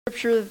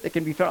Scripture that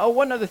can be found. Oh,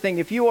 one other thing.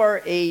 If you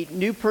are a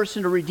new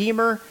person, a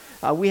redeemer,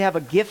 we have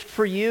a gift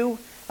for you.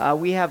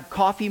 We have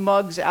coffee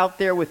mugs out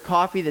there with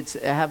coffee that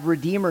have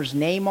Redeemer's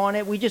name on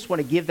it. We just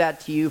want to give that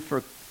to you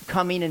for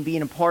coming and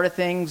being a part of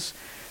things.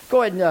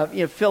 Go ahead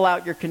and fill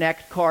out your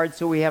Connect card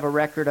so we have a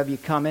record of you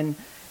coming,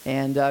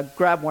 and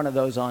grab one of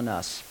those on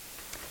us.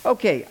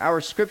 Okay,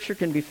 our Scripture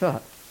can be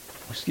found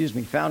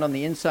on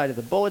the inside of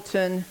the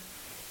bulletin,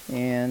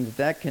 and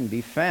that can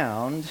be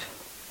found.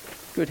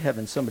 Good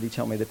heavens, somebody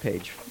tell me the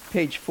page.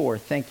 Page 4,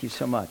 thank you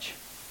so much.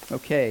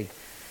 Okay,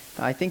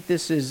 I think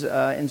this is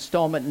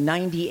installment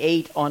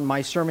 98 on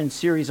my sermon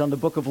series on the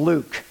book of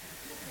Luke.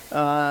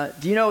 Do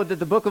you know that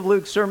the book of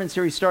Luke sermon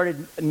series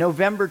started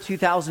November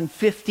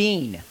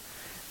 2015?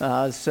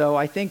 So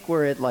I think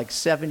we're at like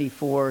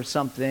 74 or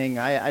something.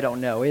 I don't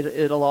know.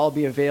 It'll all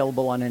be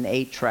available on an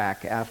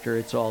 8-track after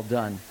it's all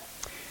done.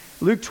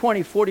 Luke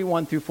 20,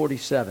 41 through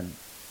 47.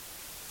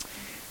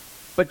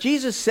 But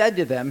Jesus said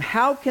to them,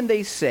 "How can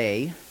they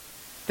say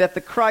that the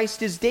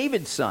Christ is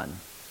David's son?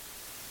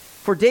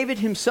 For David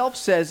himself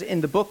says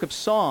in the book of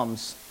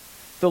Psalms,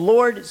 'The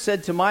Lord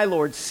said to my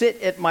Lord,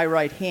 sit at my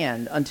right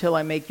hand until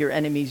I make your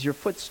enemies your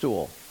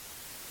footstool.'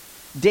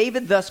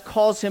 David thus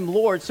calls him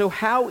Lord, so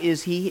how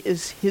is he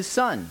his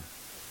son?"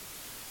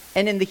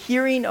 And in the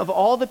hearing of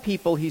all the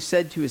people, he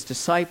said to his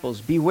disciples,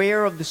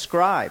 "Beware of the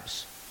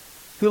scribes,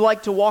 who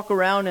like to walk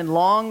around in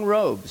long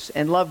robes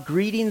and love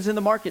greetings in the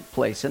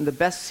marketplace and the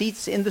best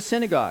seats in the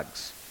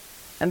synagogues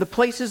and the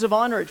places of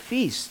honor at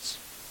feasts,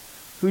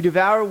 who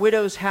devour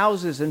widows'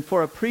 houses and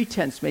for a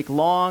pretense make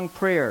long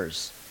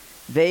prayers.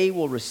 They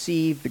will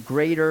receive the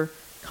greater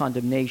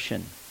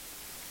condemnation."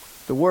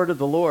 The word of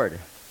the Lord.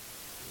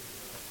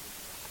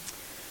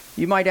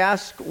 You might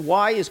ask,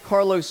 why is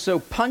Carlos so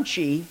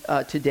punchy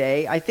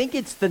today? I think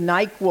it's the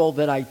NyQuil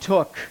that I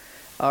took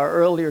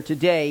earlier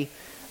today.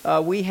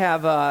 We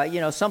have,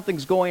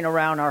 something's going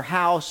around our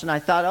house, and I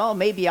thought, oh,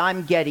 maybe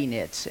I'm getting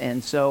it.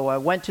 And so I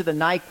went to the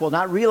NyQuil,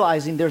 not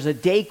realizing there's a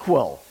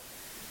DayQuil.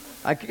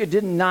 I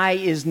didn't nigh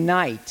is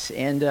night.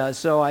 And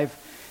so I've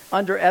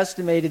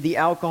underestimated the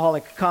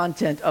alcoholic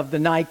content of the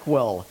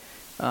NyQuil.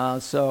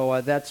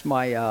 So that's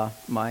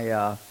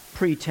my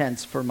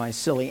pretense for my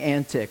silly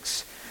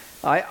antics.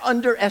 I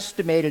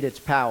underestimated its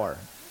power.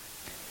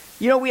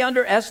 You know, we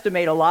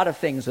underestimate a lot of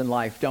things in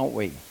life, don't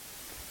we?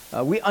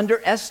 We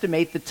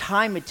underestimate the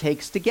time it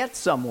takes to get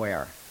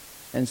somewhere.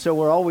 And so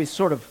we're always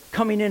sort of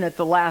coming in at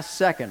the last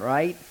second,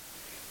 right?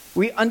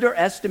 We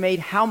underestimate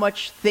how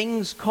much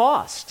things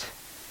cost.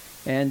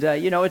 And,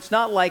 it's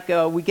not like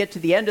we get to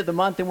the end of the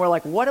month and we're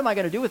like, what am I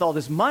going to do with all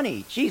this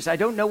money? Geez, I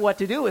don't know what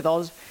to do with all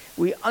this.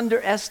 We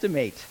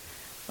underestimate.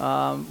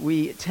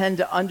 We tend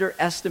to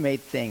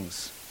underestimate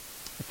things.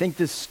 I think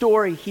this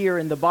story here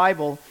in the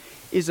Bible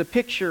is a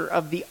picture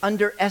of the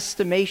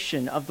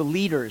underestimation of the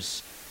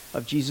leaders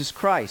of Jesus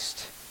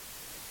Christ.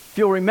 If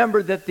you'll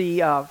remember that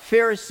the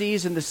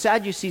Pharisees and the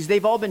Sadducees,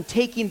 they've all been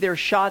taking their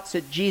shots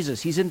at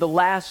Jesus. He's in the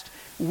last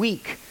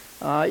week.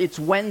 It's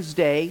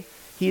Wednesday.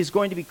 He is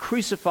going to be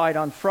crucified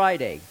on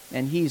Friday.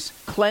 And he's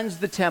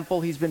cleansed the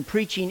temple. He's been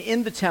preaching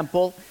in the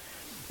temple.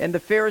 And the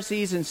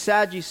Pharisees and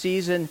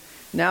Sadducees and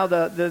now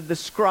the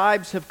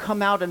scribes have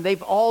come out, and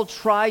they've all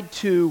tried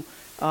to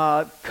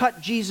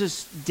cut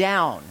Jesus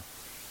down,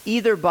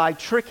 either by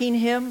tricking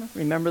him.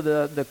 Remember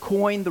the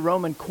coin, the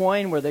Roman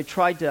coin, where they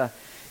tried to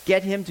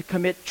get him to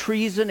commit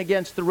treason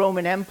against the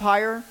Roman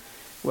Empire?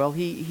 Well,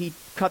 he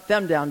cut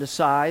them down to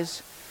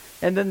size.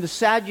 And then the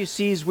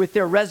Sadducees with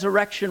their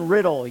resurrection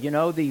riddle,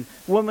 the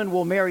woman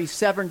will marry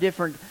 7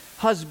 different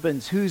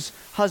husbands. Whose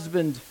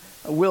husband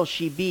will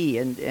she be?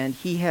 And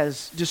he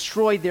has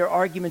destroyed their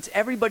arguments.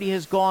 Everybody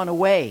has gone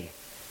away.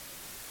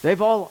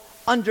 They've all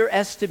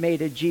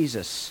underestimated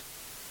Jesus.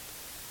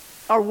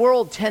 Our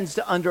world tends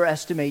to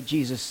underestimate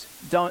Jesus,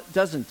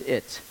 doesn't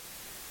it?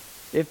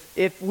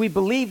 If we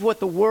believe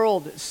what the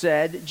world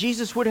said,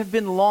 Jesus would have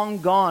been long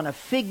gone, a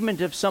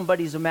figment of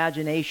somebody's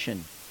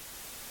imagination.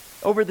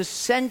 Over the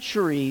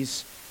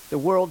centuries, the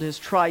world has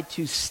tried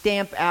to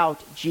stamp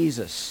out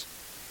Jesus,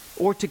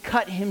 or to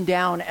cut him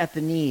down at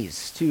the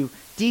knees, to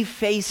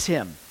deface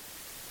him.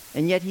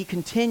 And yet he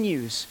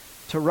continues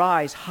to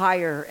rise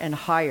higher and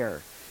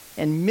higher.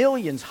 And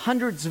millions,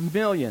 hundreds of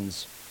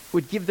millions,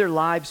 would give their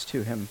lives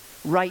to him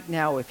right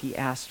now if he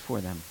asked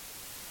for them.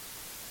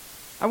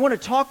 I want to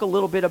talk a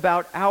little bit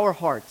about our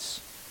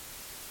hearts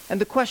and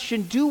the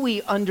question, do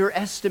we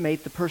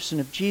underestimate the person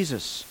of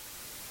Jesus?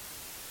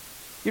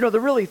 There are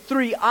really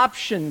 3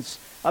 options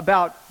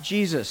about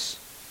Jesus.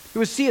 It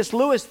was C.S.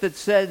 Lewis that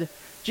said,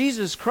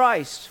 Jesus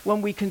Christ,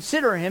 when we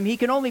consider him, he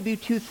can only be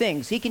 2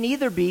 things. He can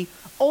either be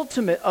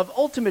of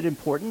ultimate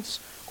importance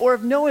or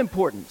of no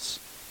importance.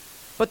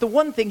 But the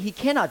one thing he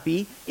cannot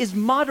be is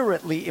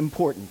moderately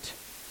important,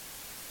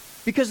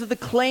 because of the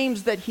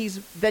claims that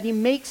he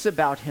makes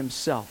about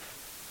himself.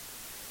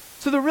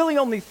 So there are really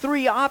only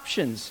 3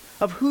 options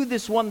of who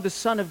this one, the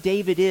Son of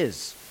David,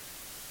 is.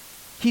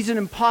 He's an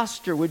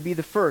imposter would be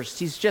the first.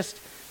 He's just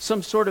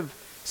some sort of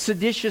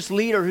seditious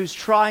leader who's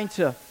trying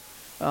to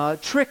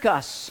trick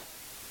us.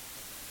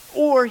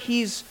 or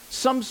he's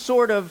some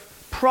sort of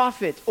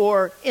prophet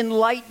or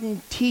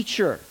enlightened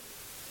teacher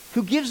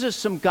who gives us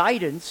some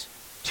guidance,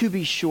 to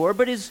be sure,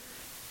 but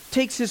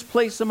takes his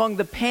place among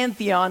the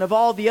pantheon of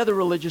all the other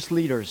religious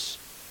leaders.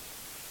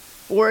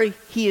 Or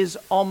he is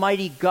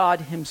Almighty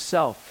God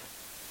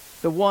himself,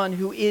 the one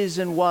who is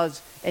and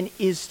was and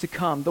is to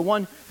come, the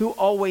one who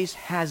always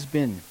has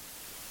been.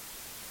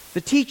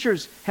 The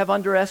teachers have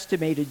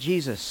underestimated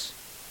Jesus.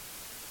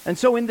 And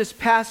so in this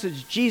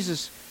passage,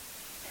 Jesus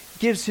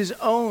gives his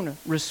own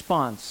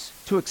response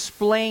to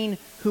explain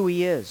who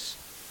he is.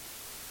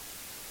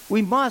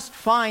 We must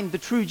find the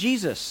true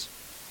Jesus,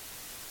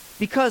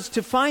 because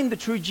to find the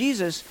true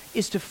Jesus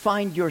is to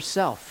find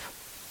yourself.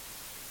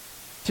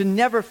 To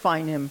never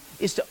find him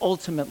is to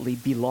ultimately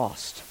be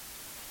lost.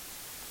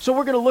 So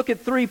we're going to look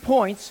at 3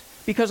 points,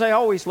 because I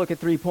always look at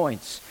 3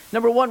 points.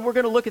 Number 1, we're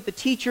going to look at the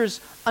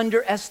teachers'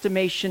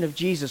 underestimation of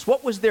Jesus.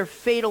 What was their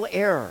fatal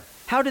error?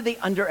 How did they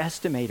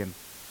underestimate him?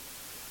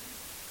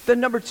 Then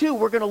number 2,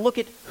 we're going to look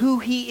at who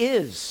he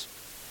is,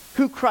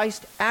 who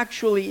Christ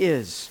actually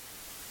is.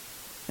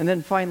 And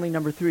then finally,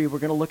 number 3, we're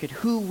going to look at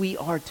who we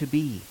are to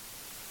be.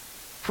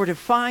 For to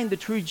find the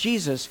true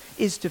Jesus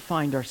is to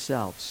find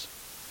ourselves.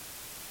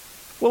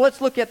 Well,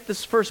 let's look at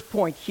this first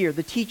point here,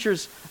 the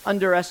teacher's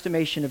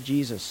underestimation of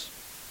Jesus.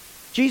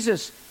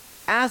 Jesus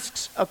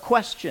asks a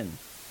question.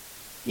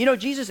 You know,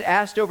 Jesus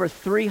asked over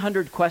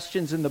 300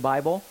 questions in the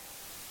Bible.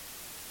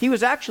 He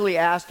was actually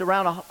asked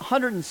around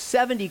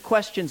 170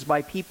 questions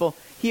by people.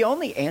 He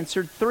only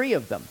answered 3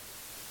 of them.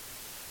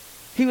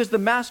 He was the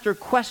master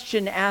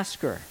question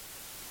asker.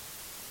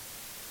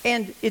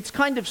 And it's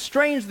kind of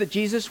strange that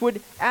Jesus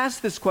would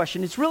ask this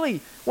question. It's really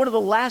one of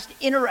the last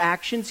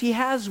interactions he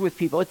has with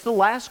people. It's the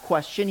last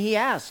question he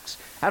asks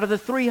out of the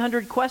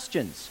 300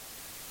 questions.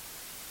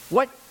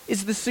 What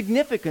is the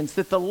significance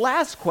that the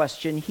last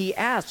question he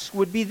asks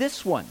would be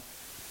this one?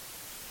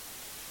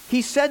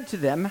 He said to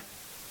them,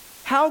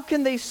 "How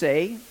can they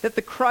say that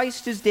the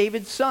Christ is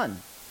David's son?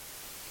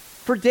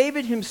 For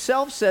David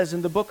himself says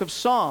in the book of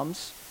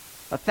Psalms,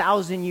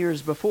 1,000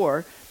 years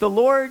before, the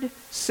Lord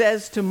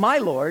says to my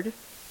Lord,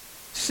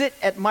 'Sit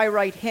at my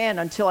right hand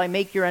until I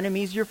make your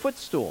enemies your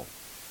footstool.'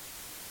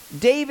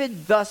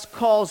 David thus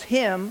calls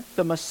him,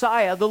 the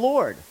Messiah, the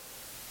Lord.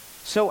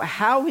 So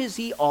how is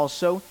he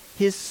also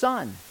his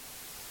son?"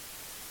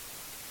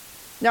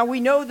 Now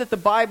we know that the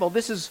Bible,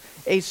 this is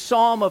a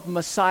psalm of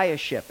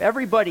messiahship.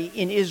 Everybody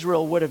in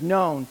Israel would have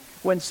known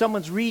when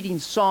someone's reading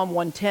Psalm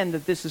 110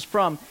 that this is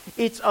from.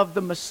 It's of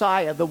the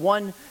Messiah, the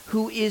one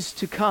who is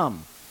to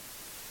come.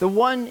 The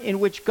one in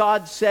which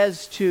God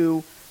says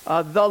to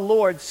the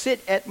Lord,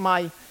 "Sit at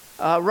my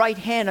right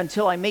hand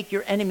until I make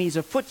your enemies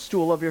a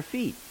footstool of your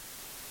feet."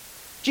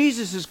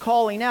 Jesus is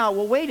calling out,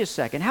 well, wait a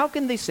second. How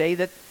can they say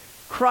that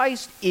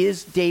Christ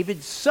is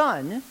David's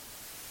son?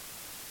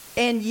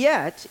 And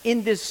yet,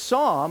 in this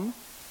psalm,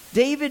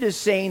 David is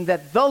saying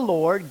that the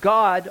Lord,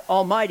 God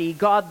Almighty,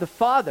 God the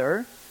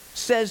Father,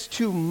 says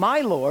to my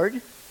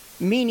Lord,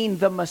 meaning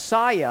the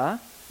Messiah,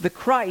 the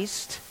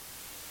Christ,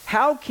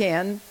 how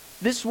can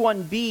this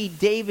one be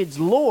David's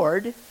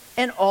Lord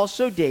and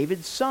also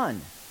David's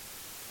son?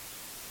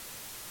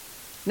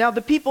 Now,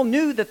 the people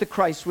knew that the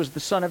Christ was the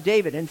son of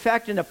David. In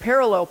fact, in a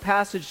parallel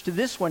passage to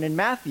this one in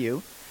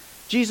Matthew,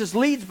 Jesus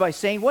leads by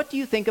saying, "What do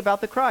you think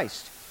about the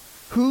Christ?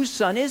 Whose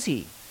son is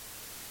he?"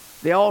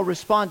 They all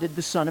responded,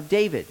 "The son of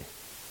David."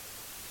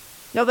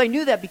 Now, they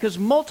knew that because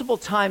multiple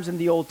times in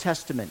the Old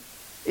Testament,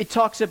 it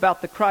talks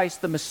about the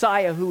Christ, the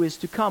Messiah who is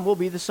to come, will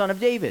be the son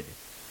of David.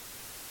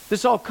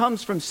 This all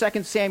comes from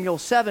 2 Samuel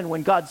 7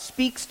 when God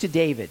speaks to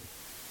David.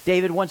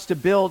 David wants to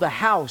build a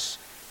house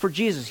for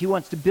Jesus. He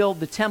wants to build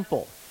the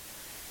temple.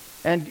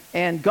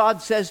 And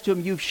God says to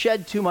him, "You've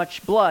shed too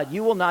much blood.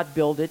 You will not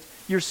build it.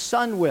 Your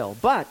son will.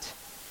 But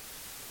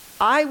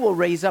I will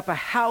raise up a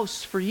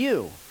house for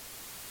you,"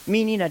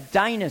 meaning a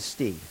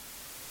dynasty.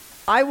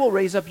 "I will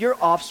raise up your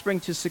offspring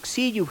to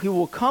succeed you, who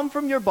will come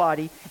from your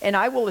body, and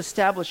I will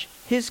establish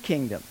his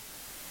kingdom.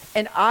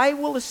 And I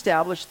will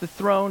establish the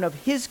throne of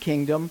his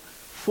kingdom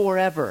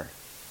forever."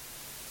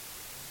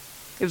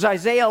 It was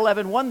Isaiah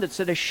 11:1 that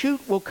said, "A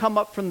shoot will come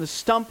up from the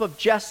stump of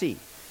Jesse.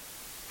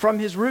 From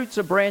his roots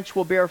a branch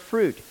will bear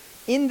fruit.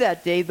 In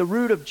that day the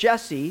root of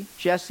Jesse,"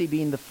 Jesse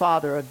being the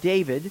father of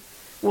David,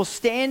 "will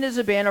stand as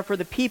a banner for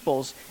the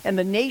peoples, and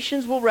the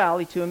nations will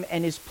rally to him,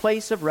 and his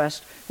place of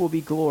rest will be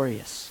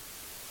glorious."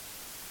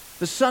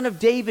 The son of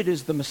David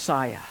is the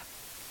Messiah.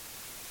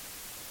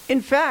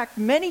 In fact,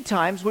 many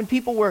times when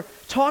people were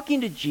talking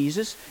to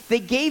Jesus, they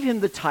gave him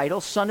the title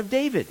Son of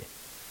David.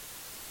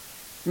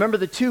 Remember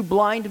the 2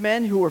 blind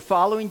men who were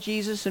following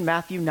Jesus in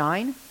Matthew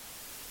 9?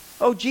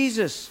 "Oh,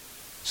 Jesus,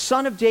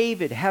 Son of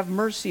David, have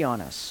mercy on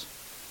us."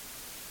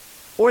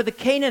 Or the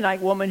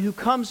Canaanite woman who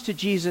comes to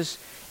Jesus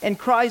and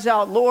cries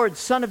out, "Lord,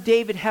 Son of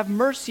David, have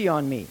mercy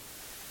on me.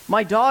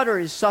 My daughter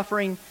is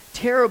suffering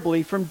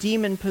terribly from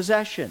demon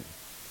possession."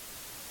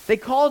 They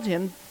called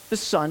him the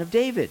Son of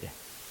David.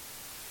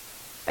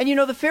 And you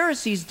know, the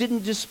Pharisees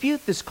didn't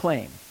dispute this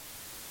claim.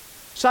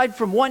 Aside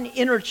from one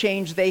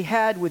interchange they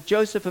had with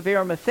Joseph of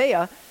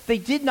Arimathea, they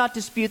did not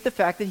dispute the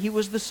fact that he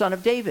was the son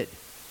of David.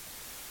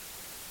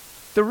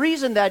 The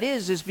reason that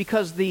is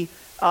because the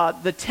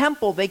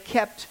temple, they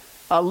kept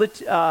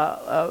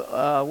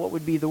what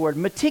would be the word?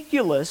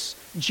 Meticulous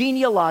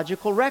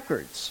genealogical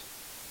records.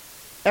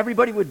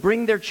 Everybody would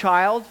bring their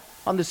child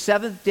on the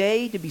seventh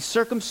day to be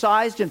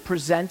circumcised and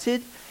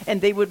presented,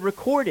 and they would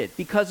record it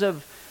because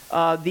of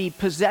the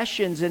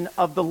possessions and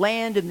of the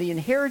land and the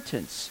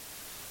inheritance.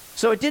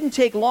 So it didn't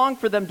take long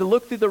for them to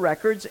look through the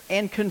records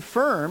and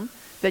confirm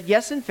that,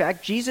 yes, in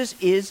fact, Jesus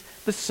is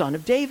the son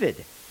of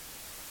David.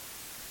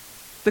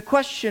 The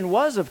question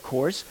was, of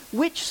course,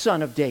 which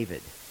son of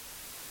David?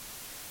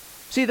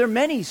 See, there are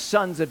many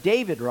sons of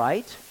David,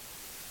 right?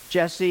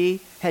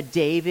 Jesse had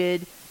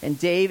David,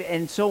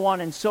 and so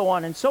on and so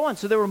on and so on.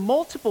 So there were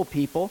multiple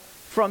people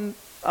from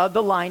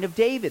the line of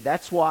David.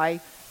 That's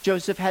why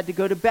Joseph had to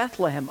go to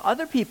Bethlehem.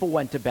 Other people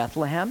went to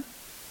Bethlehem.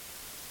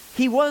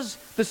 He was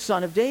the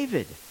son of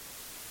David.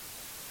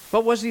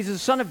 But was he the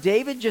son of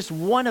David, just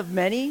one of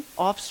many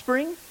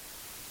offspring?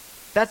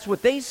 That's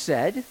what they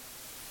said.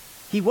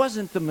 He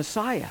wasn't the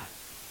Messiah.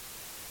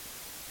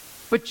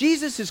 But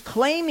Jesus is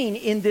claiming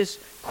in this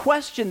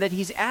question that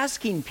he's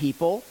asking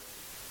people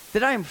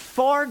that I am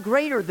far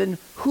greater than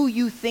who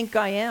you think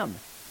I am.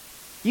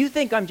 You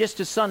think I'm just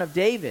a son of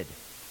David,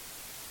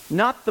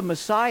 not the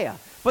Messiah.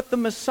 But the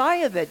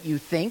Messiah that you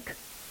think,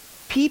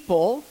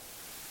 people,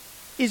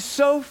 is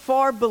so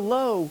far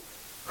below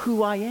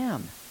who I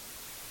am.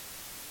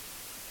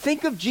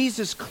 Think of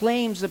Jesus'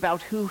 claims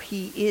about who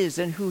he is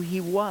and who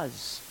he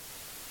was.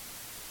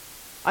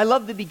 I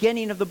love the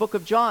beginning of the book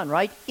of John,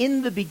 right?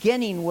 In the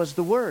beginning was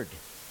the Word.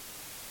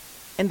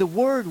 And the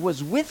Word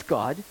was with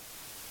God,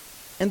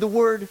 and the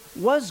Word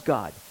was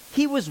God.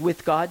 He was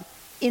with God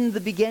in the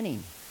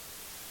beginning.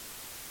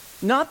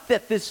 Not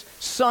that this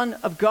Son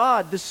of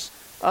God, this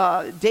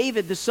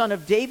David, the son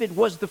of David,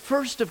 was the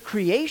first of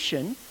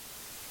creation,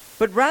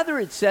 but rather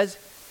it says,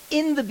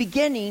 in the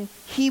beginning,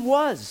 he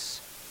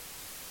was.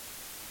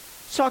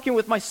 I was talking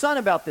with my son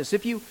about this.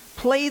 If you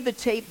play the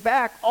tape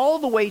back all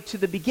the way to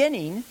the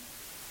beginning,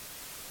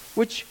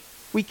 which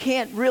we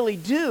can't really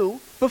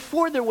do,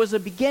 before there was a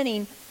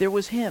beginning, there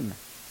was him.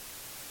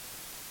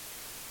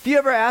 If you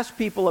ever ask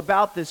people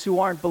about this who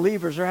aren't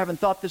believers or haven't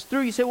thought this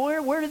through, you say,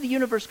 well, where did the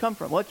universe come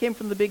from? Well, it came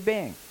from the Big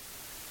Bang.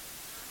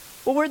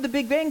 Well, where did the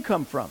Big Bang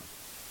come from?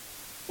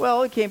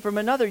 Well, it came from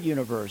another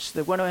universe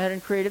that went ahead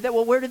and created that.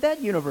 Well, where did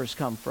that universe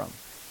come from?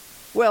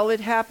 Well, it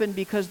happened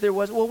because there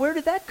was... Well, where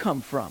did that come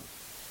from?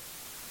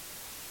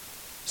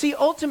 See,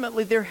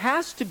 ultimately, there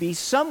has to be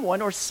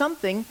someone or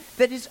something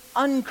that is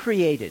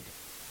uncreated,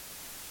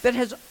 that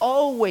has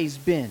always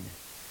been.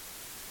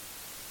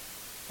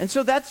 And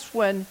so that's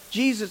when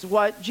Jesus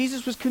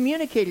was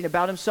communicating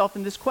about himself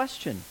in this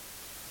question.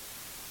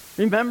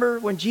 Remember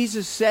when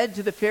Jesus said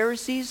to the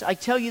Pharisees, I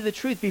tell you the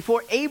truth,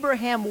 before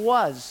Abraham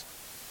was,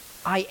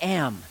 I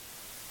am.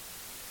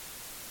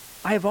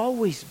 I have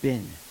always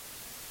been.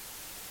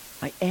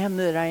 I am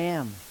that I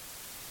am.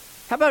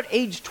 How about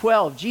age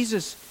 12?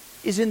 Jesus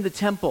is in the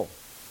temple.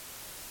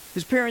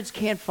 His parents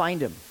can't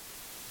find him.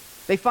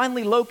 They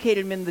finally locate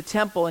him in the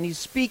temple, and he's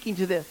speaking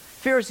to the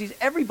Pharisees.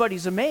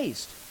 Everybody's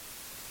amazed.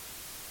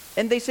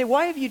 And they say,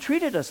 why have you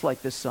treated us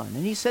like this, son?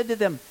 And he said to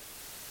them,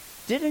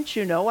 didn't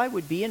you know I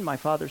would be in my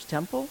Father's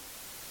temple?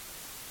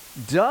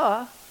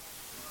 Duh.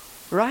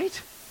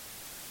 Right?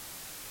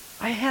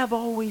 I have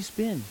always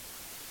been.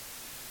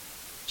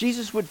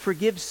 Jesus would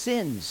forgive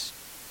sins.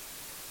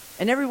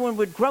 And everyone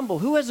would grumble,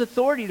 who has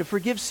authority to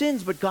forgive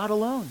sins but God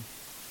alone?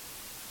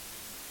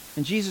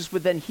 And Jesus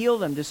would then heal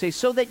them to say,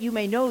 so that you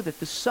may know that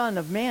the Son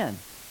of Man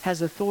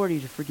has authority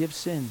to forgive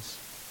sins.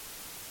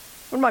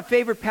 One of my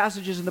favorite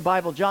passages in the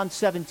Bible, John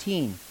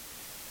 17.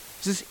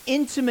 It's this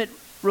intimate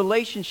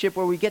relationship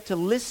where we get to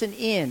listen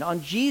in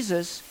on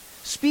Jesus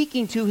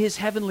speaking to his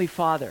heavenly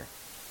Father.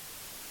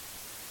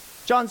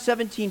 John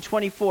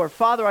 17:24.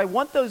 Father, I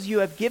want those you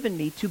have given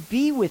me to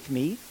be with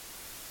me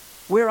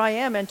where I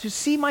am and to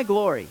see my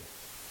glory.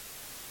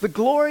 The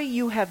glory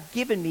you have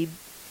given me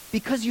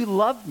because you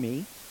loved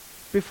me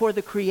before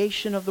the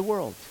creation of the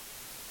world.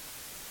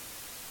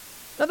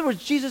 In other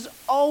words, Jesus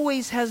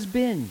always has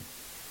been.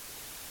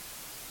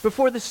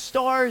 Before the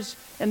stars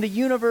and the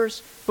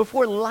universe,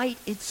 before light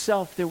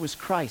itself, there was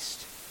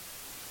Christ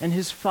and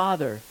his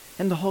Father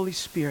and the Holy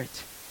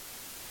Spirit.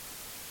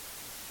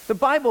 The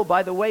Bible,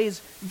 by the way,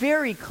 is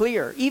very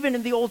clear, even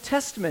in the Old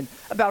Testament,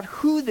 about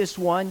who this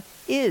one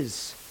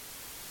is.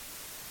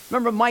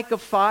 Remember Micah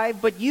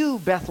 5, but you,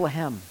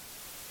 Bethlehem,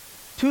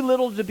 too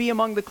little to be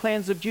among the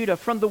clans of Judah.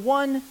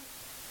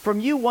 From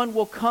you one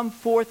will come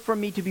forth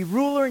from me to be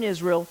ruler in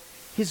Israel.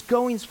 His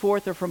goings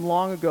forth are from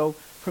long ago,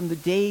 from the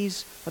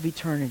days of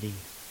eternity.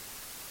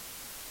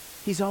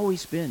 He's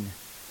always been.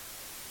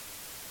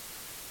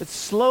 But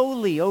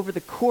slowly, over the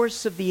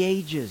course of the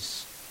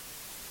ages,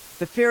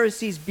 the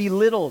Pharisees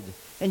belittled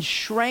and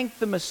shrank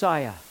the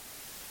Messiah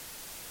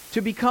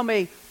to become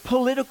a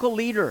political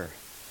leader,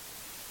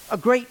 a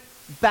great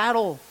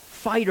battle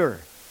fighter,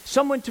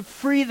 someone to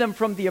free them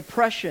from the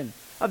oppression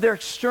of their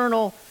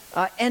external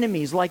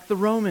enemies like the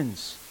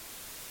Romans.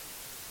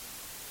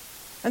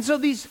 And so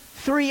these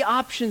three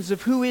options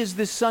of who is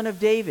this son of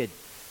David.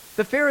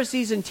 The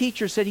Pharisees and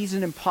teachers said he's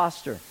an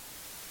imposter.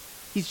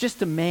 He's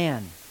just a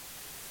man.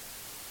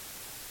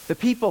 The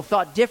people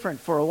thought different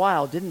for a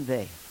while, didn't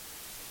they?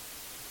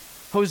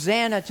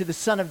 Hosanna to the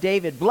Son of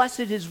David. Blessed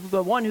is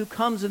the one who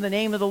comes in the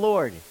name of the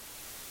Lord.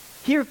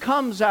 Here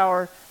comes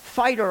our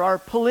fighter, our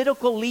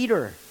political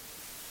leader.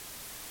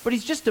 But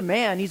he's just a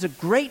man. He's a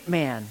great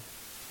man.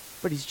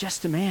 But he's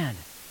just a man.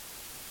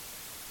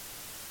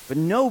 But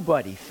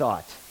nobody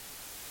thought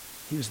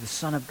he was the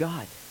Son of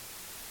God.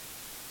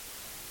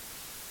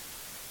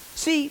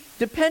 See,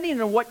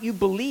 depending on what you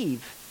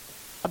believe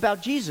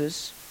about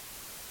Jesus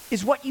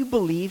is what you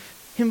believe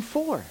him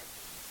for.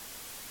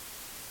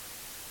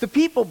 The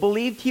people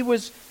believed he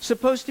was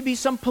supposed to be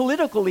some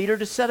political leader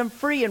to set him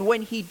free, and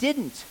when he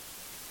didn't,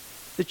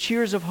 the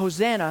cheers of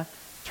Hosanna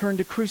turned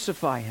to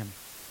crucify him.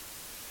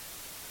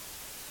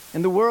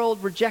 And the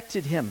world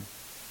rejected him.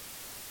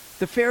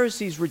 The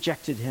Pharisees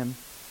rejected him.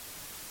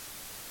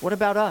 What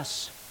about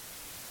us?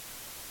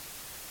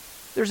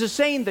 There's a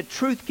saying that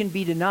truth can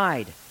be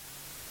denied,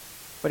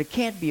 but it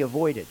can't be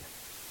avoided.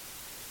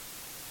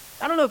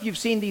 I don't know if you've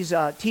seen these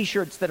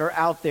t-shirts that are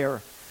out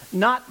there.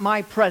 Not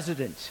my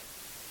president.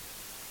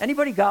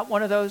 Anybody got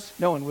one of those?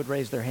 No one would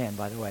raise their hand,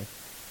 by the way.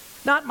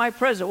 Not my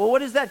president. Well, what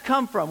does that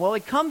come from? Well,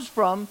 it comes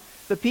from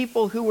the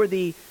people who were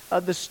the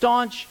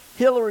staunch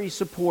Hillary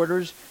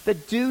supporters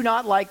that do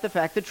not like the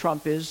fact that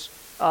Trump is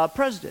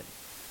president.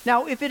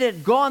 Now, if it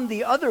had gone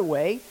the other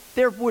way,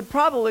 there would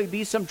probably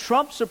be some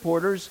Trump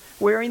supporters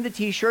wearing the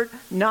t-shirt,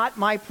 not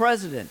my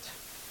president.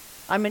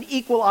 I'm an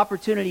equal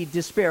opportunity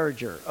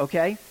disparager,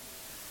 okay?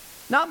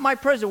 Not my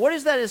president. What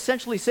is that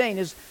essentially saying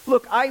is,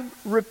 look, I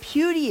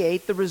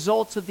repudiate the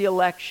results of the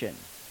election.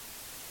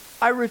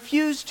 I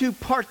refuse to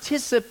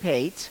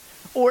participate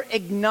or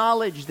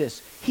acknowledge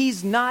this.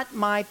 He's not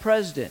my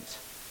president.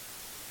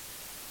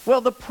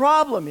 Well, the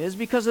problem is,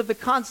 because of the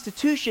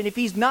Constitution, if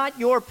he's not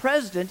your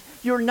president,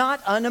 you're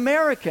not an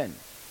American.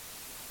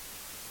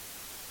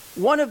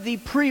 One of the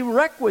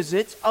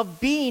prerequisites of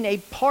being a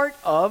part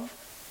of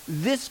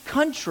this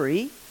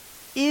country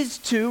is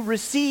to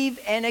receive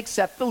and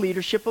accept the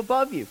leadership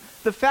above you.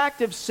 The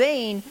fact of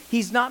saying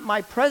he's not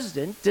my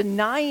president,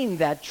 denying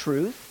that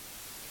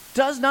truth,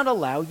 does not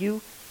allow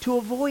you to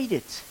avoid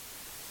it.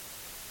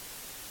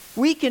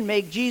 We can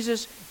make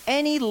Jesus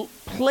any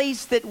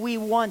place that we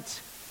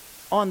want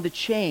on the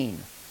chain.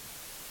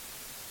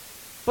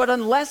 But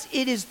unless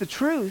it is the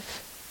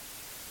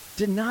truth,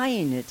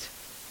 denying it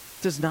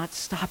does not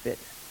stop it.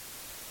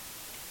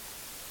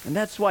 And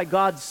that's why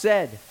God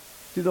said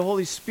through the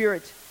Holy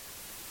Spirit,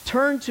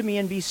 "Turn to me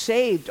and be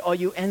saved, all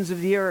you ends of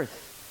the earth.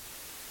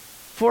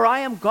 For I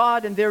am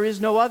God and there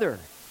is no other.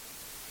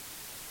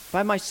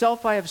 By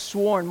myself I have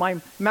sworn,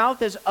 my mouth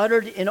has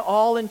uttered in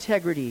all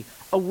integrity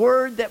a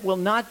word that will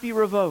not be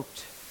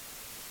revoked.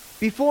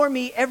 Before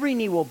me every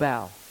knee will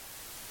bow.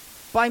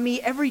 By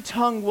me every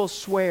tongue will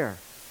swear.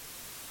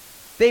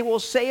 They will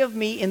say of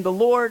me, in the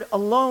Lord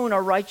alone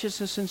are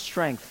righteousness and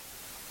strength.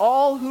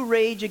 All who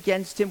rage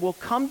against him will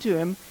come to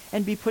him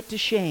and be put to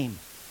shame."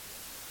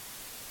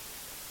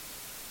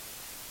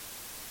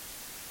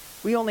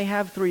 We only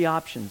have three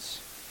options.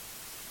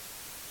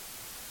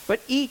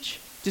 But each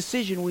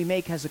decision we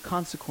make has a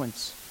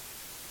consequence.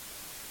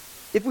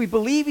 If we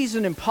believe he's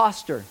an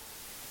imposter,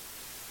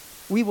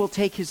 we will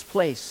take his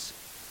place.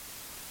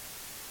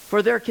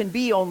 For there can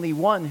be only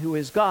one who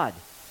is God.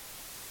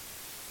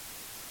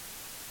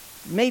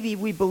 Maybe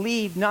we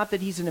believe not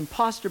that he's an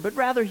imposter, but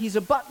rather he's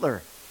a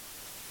butler.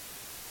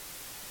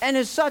 And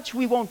as such,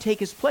 we won't take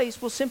his place.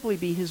 We'll simply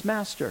be his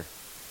master.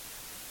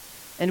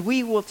 And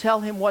we will tell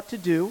him what to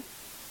do,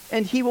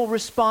 and he will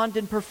respond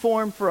and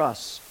perform for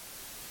us,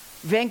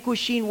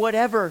 vanquishing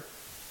whatever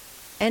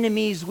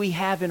enemies we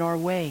have in our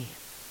way.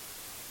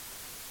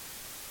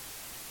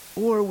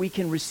 Or we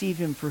can receive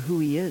him for who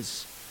he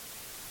is,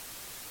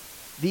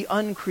 the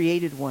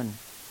uncreated one,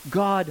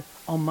 God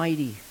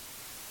Almighty,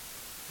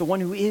 the one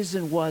who is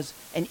and was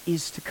and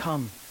is to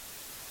come.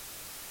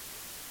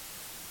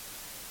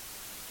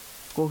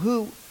 Well,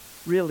 who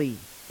really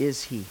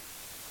is he?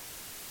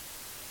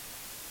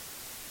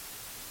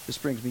 This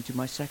brings me to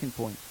my second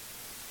point.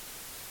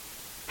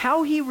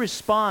 How he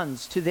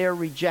responds to their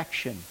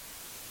rejection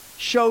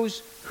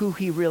shows who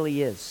he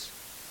really is.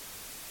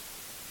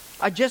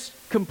 I just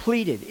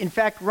completed. In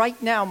fact,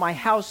 right now my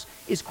house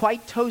is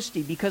quite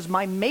toasty because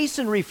my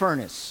masonry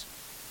furnace,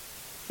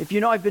 if you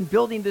know, I've been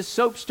building this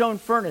soapstone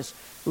furnace,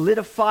 lit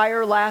a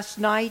fire last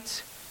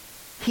night,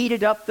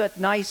 heated up that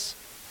nice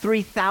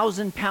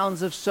 3,000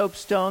 pounds of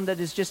soapstone that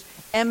is just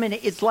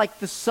eminent. It's like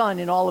the sun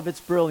in all of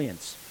its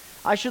brilliance.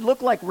 I should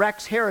look like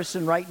Rex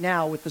Harrison right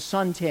now with the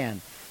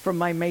suntan from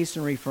my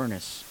masonry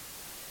furnace.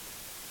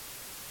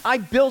 I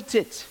built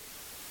it.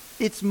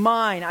 It's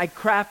mine. I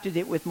crafted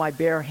it with my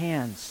bare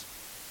hands.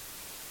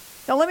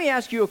 Now let me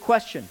ask you a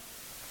question.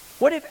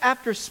 What if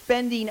after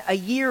spending a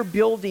year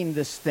building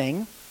this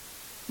thing,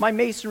 my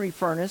masonry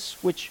furnace,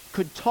 which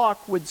could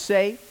talk, would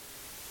say,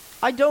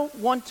 "I don't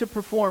want to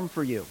perform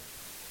for you.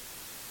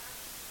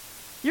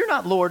 You're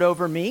not Lord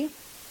over me.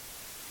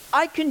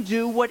 I can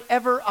do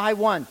whatever I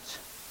want.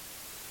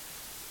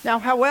 Now,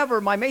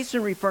 however, my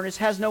masonry furnace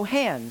has no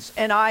hands,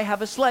 and I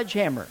have a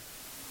sledgehammer.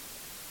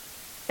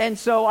 And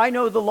so I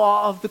know the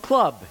law of the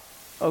club,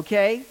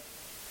 okay?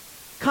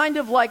 Kind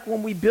of like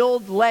when we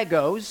build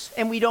Legos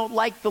and we don't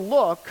like the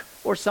look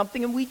or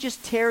something and we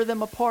just tear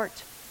them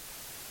apart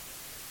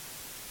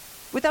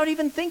without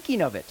even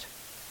thinking of it.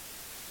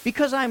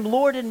 Because I'm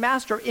Lord and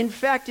Master, in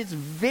fact, its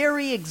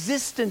very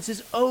existence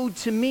is owed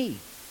to me.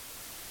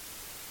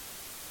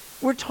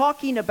 We're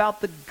talking about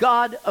the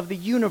God of the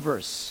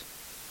universe.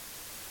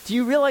 Do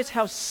you realize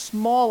how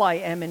small I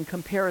am in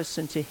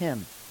comparison to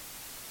him?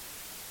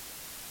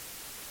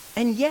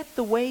 And yet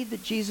the way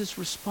that Jesus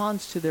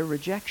responds to their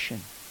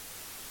rejection,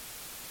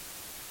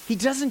 he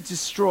doesn't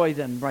destroy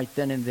them right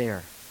then and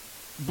there,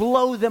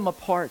 blow them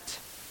apart.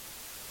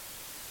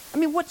 I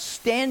mean, what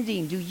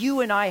standing do you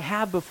and I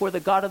have before the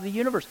God of the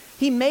universe?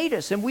 He made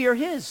us and we are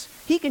his.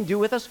 He can do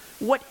with us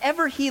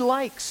whatever he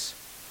likes.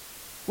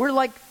 We're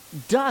like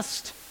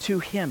dust to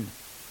him.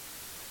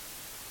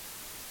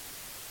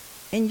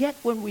 And yet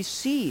when we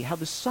see how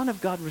the Son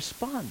of God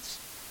responds,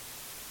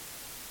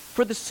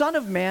 for the Son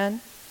of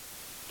Man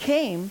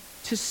came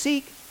to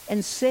seek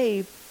and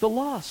save the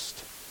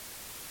lost.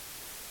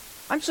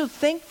 I'm so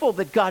thankful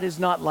that God is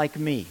not like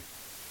me,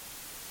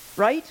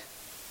 right?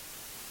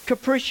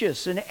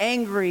 Capricious and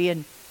angry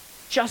and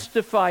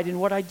justified in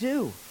what I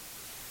do.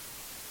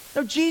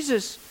 No,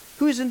 Jesus,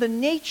 who is in the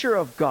nature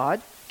of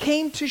God,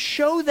 came to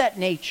show that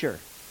nature.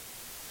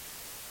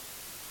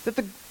 That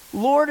the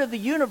Lord of the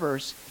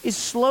universe is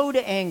slow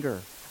to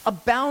anger,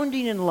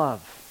 abounding in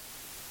love.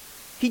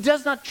 He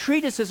does not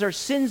treat us as our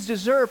sins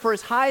deserve, for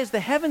as high as the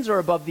heavens are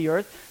above the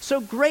earth,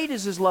 so great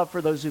is his love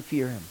for those who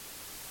fear him.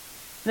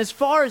 And as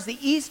far as the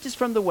east is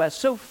from the west,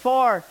 so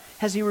far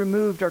has he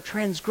removed our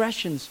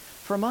transgressions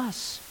from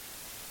us.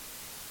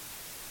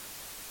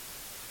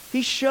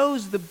 He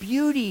shows the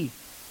beauty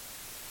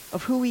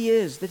of who he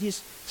is, that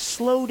he's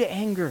slow to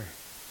anger,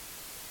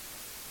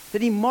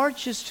 that he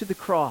marches to the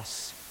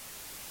cross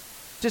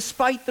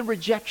despite the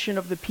rejection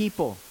of the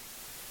people.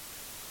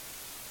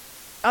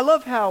 I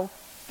love how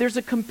there's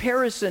a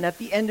comparison at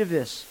the end of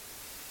this,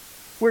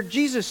 where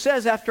Jesus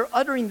says, after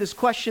uttering this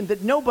question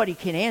that nobody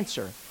can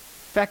answer,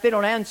 in fact, they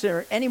don't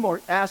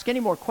ask any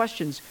more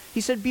questions,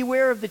 he said,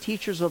 beware of the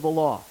teachers of the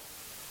law.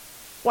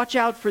 Watch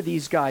out for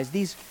these guys,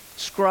 these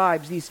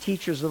scribes, these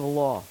teachers of the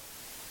law.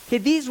 Okay,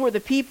 these were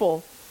the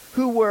people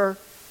who were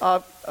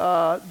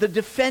the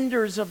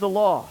defenders of the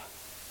law,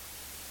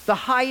 the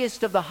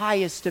highest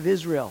of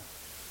Israel.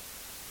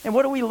 And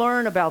what do we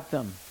learn about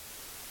them?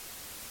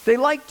 They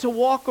liked to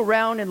walk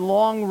around in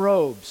long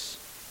robes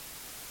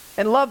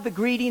and loved the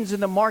greetings in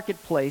the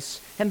marketplace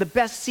and the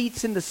best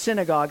seats in the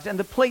synagogues and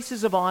the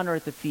places of honor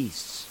at the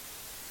feasts.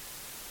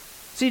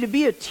 See, to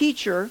be a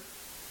teacher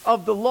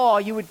of the law,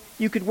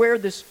 you could wear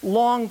this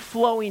long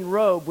flowing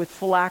robe with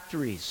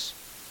phylacteries.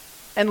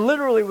 And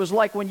literally it was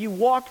like when you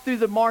walked through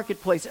the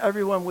marketplace,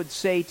 everyone would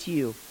say to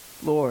you,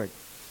 Lord,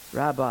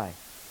 Rabbi,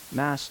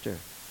 Master,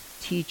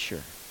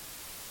 Teacher.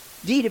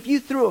 Indeed, if you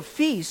threw a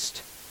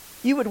feast,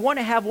 you would want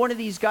to have one of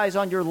these guys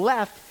on your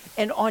left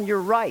and on your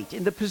right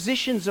in the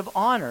positions of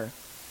honor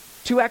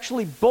to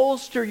actually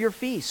bolster your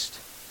feast.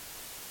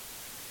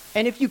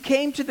 And if you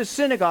came to the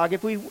synagogue,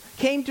 if we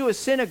came to a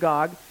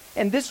synagogue,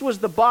 and this was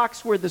the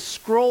box where the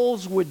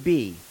scrolls would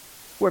be,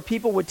 where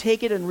people would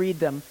take it and read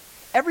them,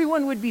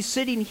 everyone would be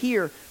sitting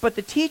here, but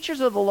the teachers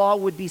of the law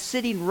would be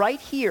sitting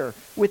right here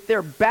with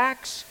their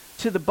backs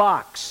to the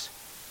box,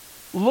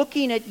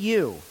 looking at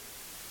you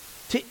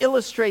to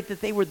illustrate that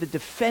they were the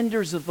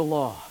defenders of the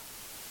law.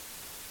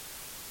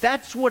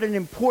 That's what an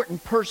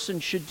important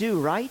person should do,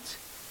 right?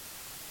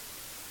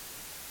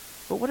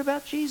 But what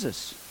about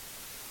Jesus?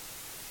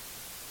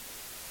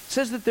 It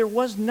says that there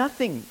was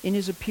nothing in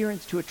his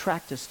appearance to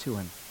attract us to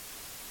him.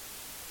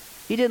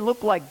 He didn't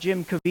look like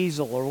Jim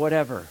Caviezel or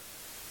whatever.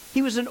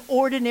 He was an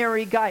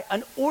ordinary guy,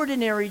 an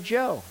ordinary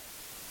Joe.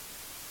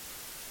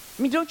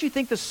 I mean, don't you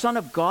think the Son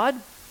of God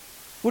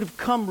would have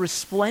come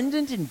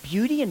resplendent in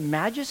beauty and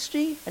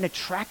majesty and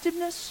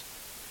attractiveness?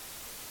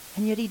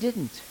 And yet he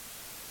didn't.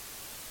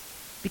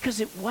 Because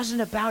it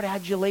wasn't about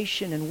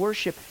adulation and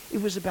worship.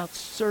 It was about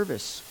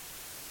service.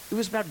 It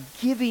was about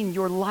giving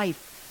your life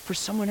for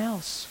someone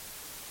else.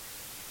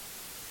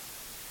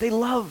 They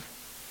love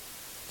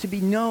to be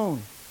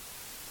known.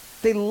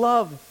 They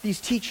love these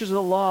teachers of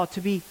the law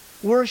to be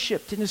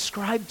worshipped and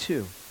ascribed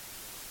to.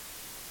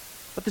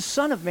 But the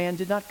Son of Man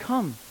did not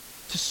come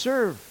to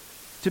serve,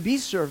 to be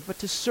served, but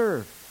to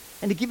serve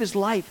and to give his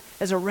life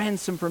as a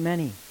ransom for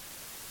many.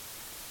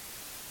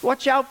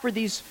 Watch out for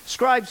these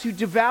scribes who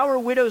devour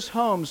widows'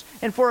 homes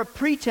and for a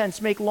pretense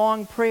make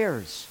long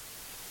prayers.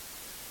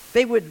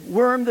 They would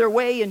worm their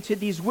way into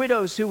these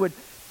widows who would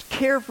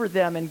care for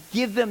them and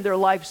give them their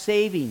life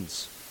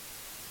savings.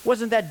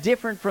 Wasn't that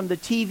different from the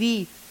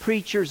TV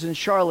preachers and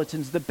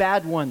charlatans, the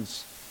bad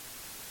ones?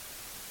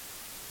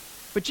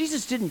 But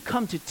Jesus didn't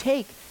come to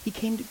take, he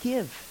came to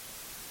give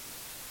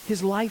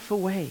his life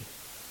away.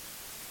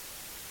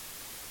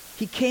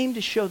 He came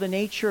to show the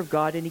nature of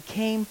God, and he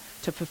came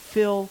to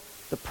fulfill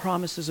the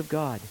promises of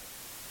God.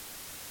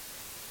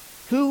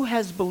 Who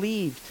has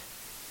believed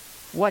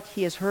what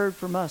he has heard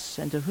from us,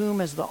 and to whom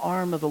has the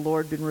arm of the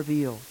Lord been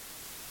revealed?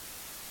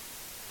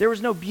 There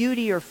was no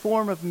beauty or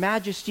form of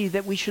majesty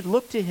that we should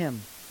look to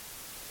him.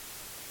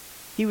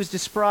 He was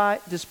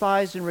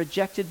despised and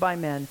rejected by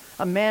men,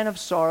 a man of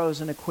sorrows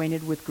and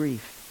acquainted with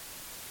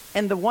grief,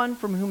 and the one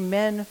from whom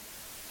men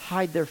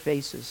hide their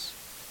faces.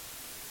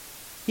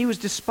 He was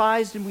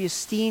despised, and we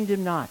esteemed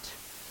him not.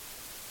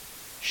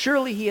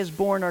 Surely he has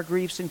borne our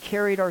griefs and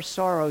carried our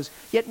sorrows,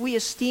 yet we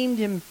esteemed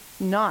him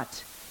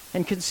not,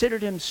 and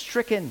considered him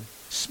stricken,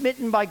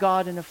 smitten by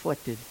God, and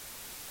afflicted.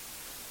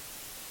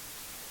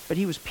 But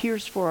he was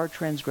pierced for our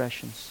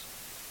transgressions.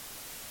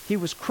 He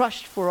was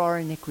crushed for our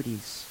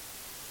iniquities.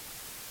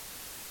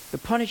 The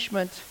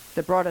punishment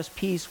that brought us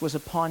peace was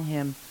upon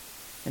him,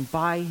 and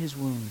by his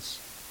wounds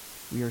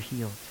we are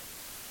healed.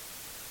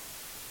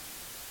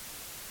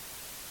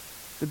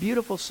 The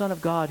beautiful Son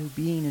of God, who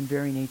being in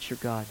very nature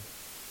God,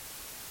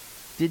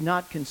 did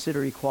not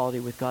consider equality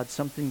with God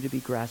something to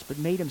be grasped, but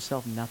made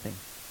himself nothing,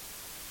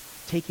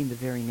 taking the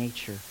very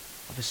nature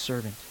of a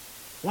servant.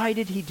 Why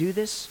did he do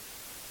this?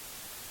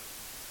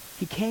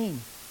 He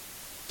came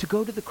to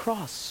go to the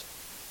cross,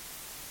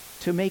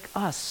 to make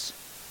us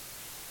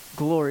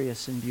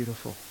glorious and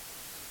beautiful.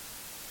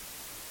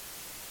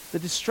 The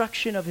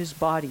destruction of his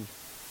body,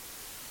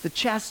 the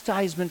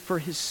chastisement for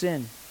his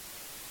sin,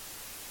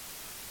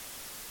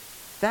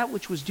 that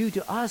which was due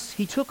to us,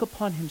 he took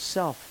upon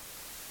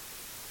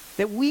himself,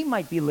 that we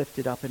might be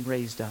lifted up and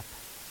raised up.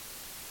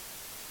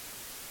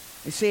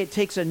 They say it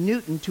takes a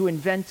Newton to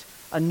invent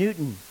a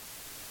Newton.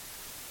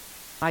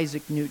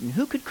 Isaac Newton.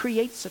 Who could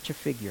create such a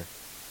figure?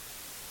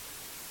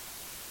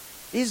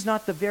 Is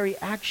not the very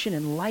action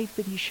and life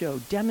that he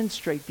showed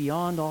demonstrate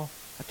beyond all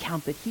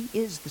account that he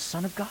is the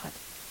Son of God?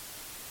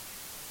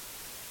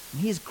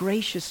 And he is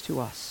gracious to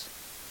us.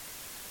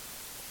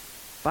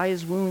 By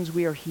his wounds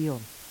we are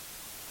healed.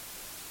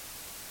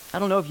 I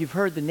don't know if you've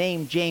heard the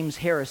name James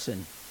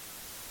Harrison.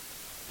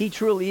 He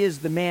truly is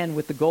the man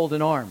with the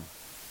golden arm,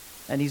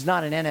 and he's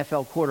not an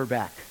NFL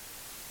quarterback.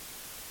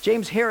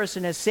 James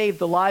Harrison has saved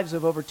the lives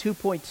of over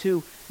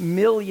 2.2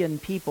 million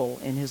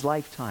people in his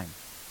lifetime.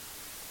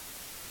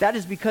 That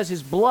is because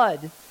his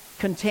blood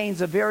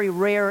contains a very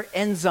rare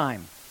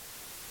enzyme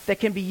that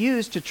can be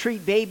used to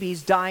treat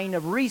babies dying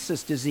of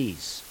rhesus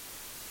disease.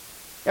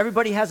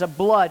 Everybody has a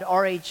blood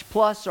Rh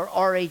plus or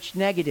Rh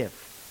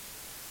negative.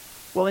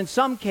 Well, in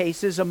some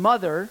cases, a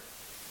mother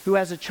who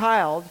has a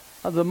child,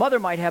 the mother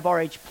might have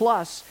Rh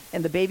plus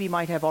and the baby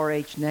might have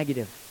Rh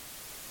negative.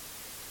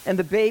 And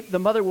the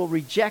mother will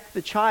reject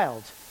the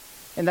child,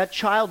 and that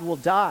child will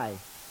die,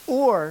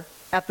 or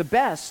at the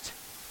best,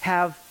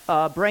 have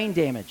brain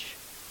damage.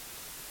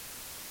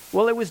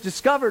 Well, it was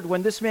discovered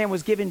when this man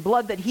was given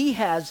blood that he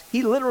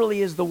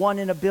literally is the 1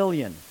 in a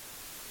billion,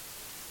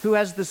 who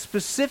has the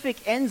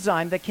specific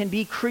enzyme that can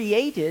be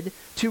created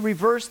to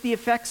reverse the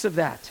effects of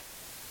that.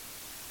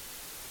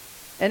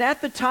 And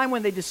at the time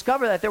when they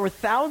discovered that, there were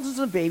thousands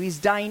of babies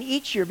dying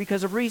each year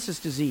because of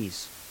rhesus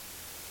disease.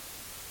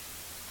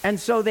 And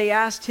so they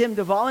asked him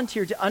to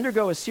volunteer to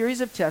undergo a series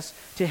of tests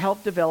to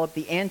help develop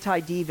the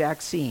anti-D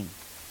vaccine.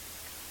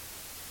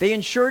 They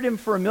insured him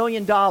for $1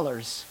 million,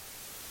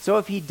 so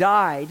if he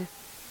died,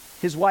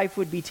 his wife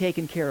would be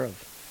taken care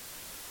of.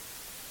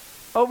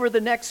 Over the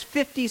next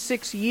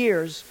 56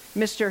 years,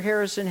 Mr.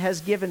 Harrison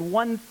has given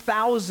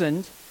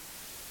 1,000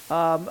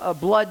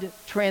 blood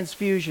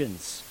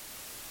transfusions,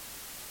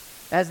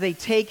 as they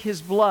take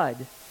his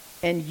blood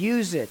and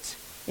use it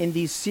in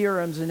these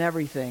serums and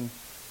everything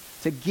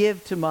to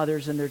give to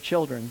mothers and their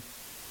children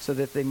so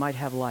that they might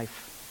have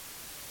life.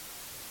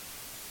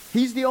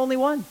 He's the only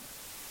one.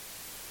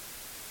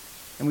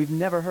 And we've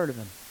never heard of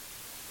him.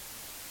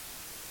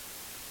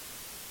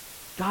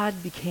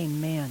 God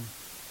became man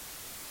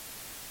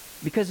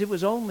because it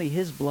was only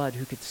his blood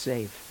who could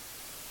save.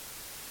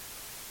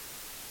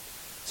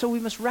 So we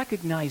must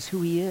recognize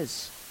who he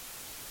is.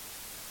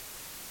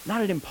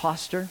 Not an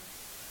imposter,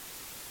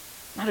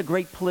 not a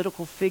great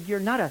political figure,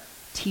 not a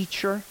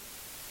teacher,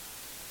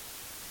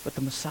 but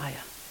the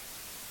Messiah,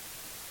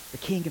 the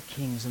King of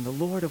Kings and the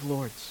Lord of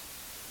Lords.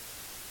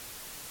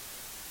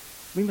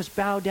 We must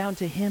bow down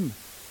to him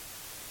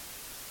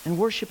and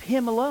worship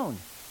him alone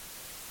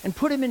and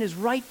put him in his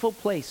rightful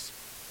place,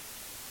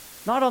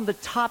 not on the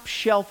top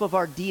shelf of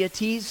our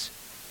deities,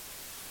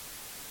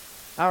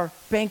 our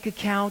bank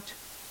account,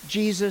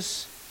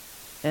 Jesus,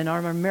 and our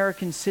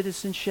American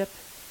citizenship,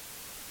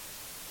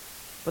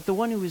 but the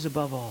one who is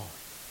above all.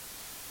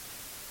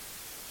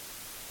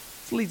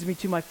 This leads me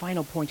to my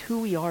final point,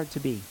 who we are to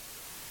be.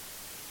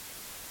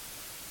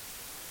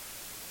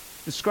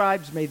 The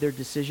scribes made their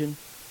decision.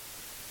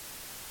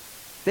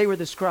 They were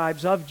the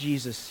scribes of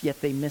Jesus,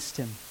 yet they missed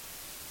him.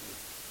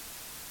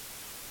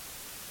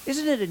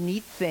 Isn't it a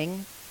neat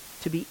thing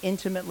to be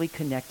intimately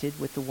connected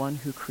with the one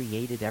who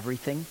created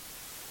everything?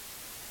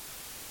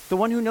 The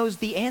one who knows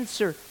the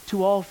answer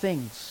to all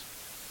things.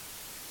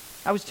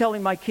 I was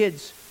telling my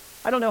kids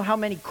I don't know how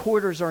many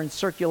quarters are in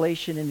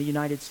circulation in the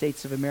United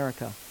States of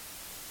America,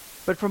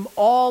 but from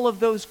all of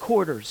those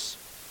quarters,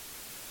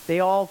 they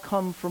all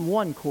come from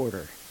one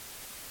quarter,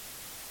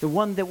 the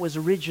one that was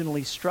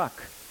originally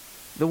struck,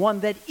 the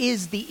one that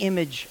is the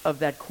image of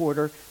that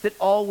quarter, that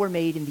all were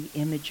made in the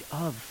image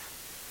of.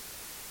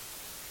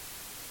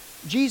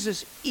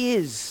 Jesus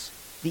is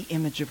the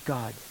image of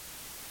God.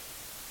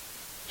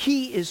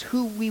 He is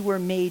who we were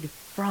made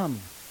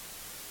from.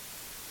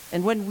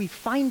 And when we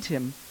find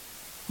him,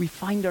 we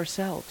find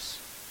ourselves.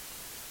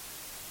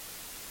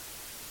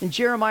 In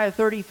Jeremiah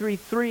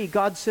 33:3,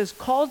 God says,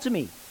 "Call to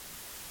me,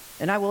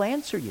 and I will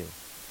answer you,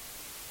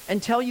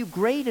 and tell you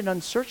great and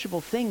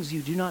unsearchable things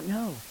you do not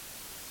know."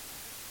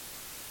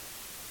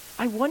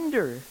 I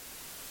wonder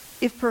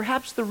if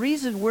perhaps the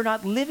reason we're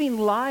not living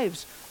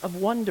lives of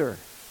wonder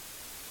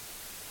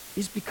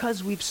is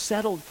because we've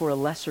settled for a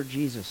lesser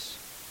Jesus.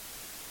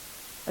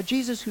 A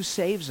Jesus who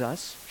saves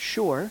us,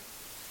 sure.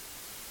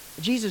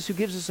 A Jesus who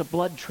gives us a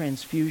blood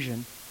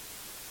transfusion.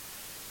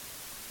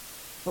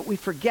 But we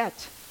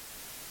forget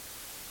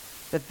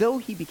that though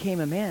he became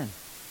a man,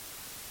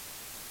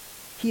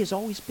 he has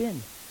always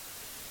been.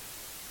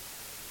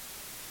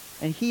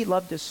 And he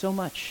loved us so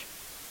much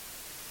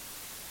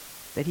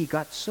that he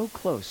got so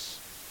close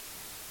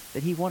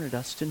that he wanted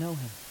us to know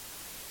him.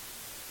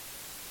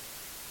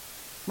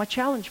 My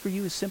challenge for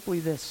you is simply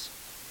this.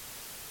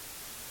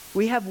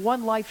 We have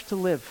one life to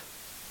live.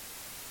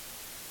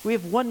 We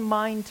have one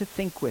mind to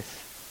think with.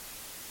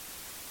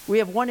 We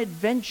have one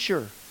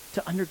adventure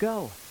to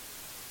undergo.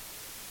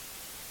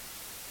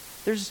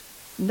 There's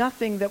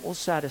nothing that will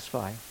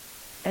satisfy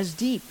as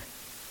deep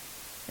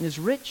and as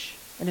rich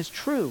and as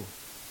true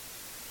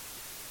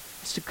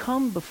as to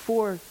come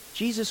before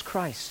Jesus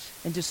Christ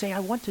and to say, "I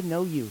want to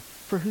know you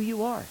for who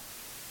you are.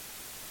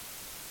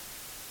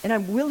 And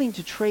I'm willing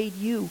to trade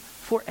you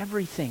for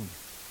everything.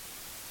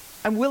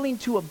 I'm willing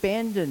to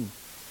abandon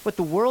what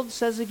the world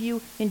says of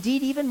you,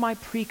 indeed even my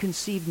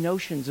preconceived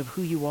notions of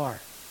who you are.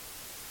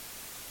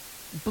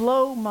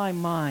 Blow my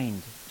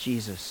mind,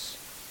 Jesus."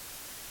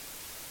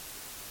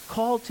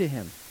 Call to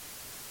him,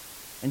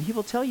 and he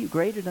will tell you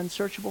great and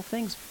unsearchable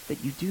things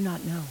that you do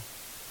not know.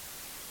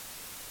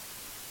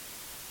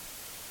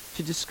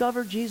 To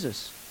discover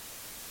Jesus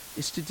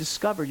is to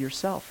discover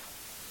yourself.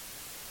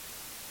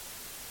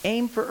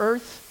 Aim for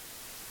earth,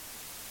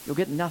 you'll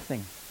get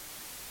nothing.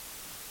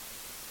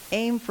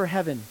 Aim for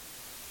heaven,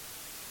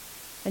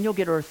 and you'll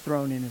get earth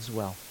thrown in as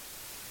well.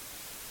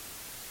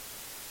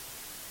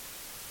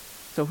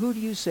 So who do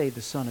you say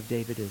the Son of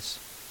David is?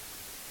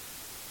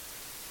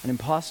 An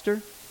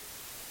imposter?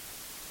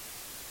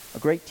 A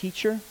great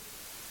teacher?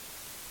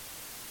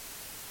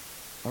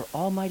 Or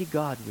Almighty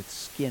God with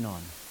skin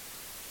on?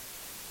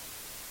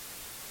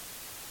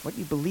 What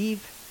you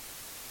believe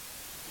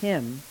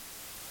him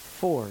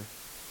for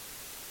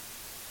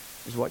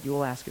is what you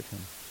will ask of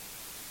him.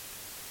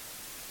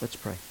 Let's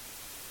pray.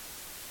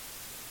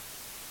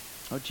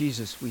 Oh,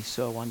 Jesus, we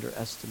so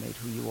underestimate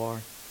who you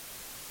are.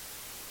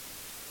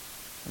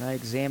 When I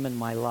examine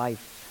my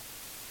life,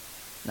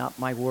 not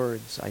my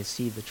words, I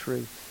see the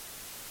truth.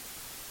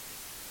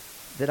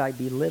 That I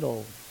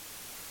belittle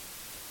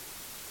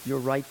your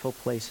rightful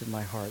place in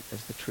my heart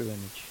as the true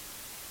image.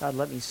 God,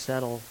 let me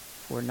settle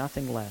for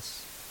nothing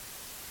less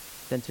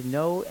than to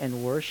know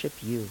and worship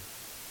you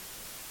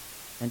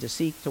and to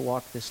seek to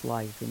walk this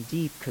life in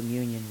deep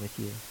communion with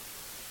you.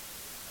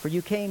 For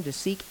you came to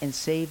seek and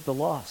save the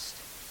lost.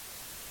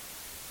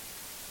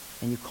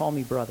 And you call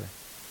me brother.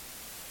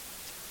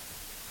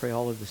 Pray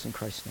all of this in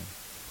Christ's name.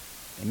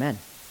 Amen.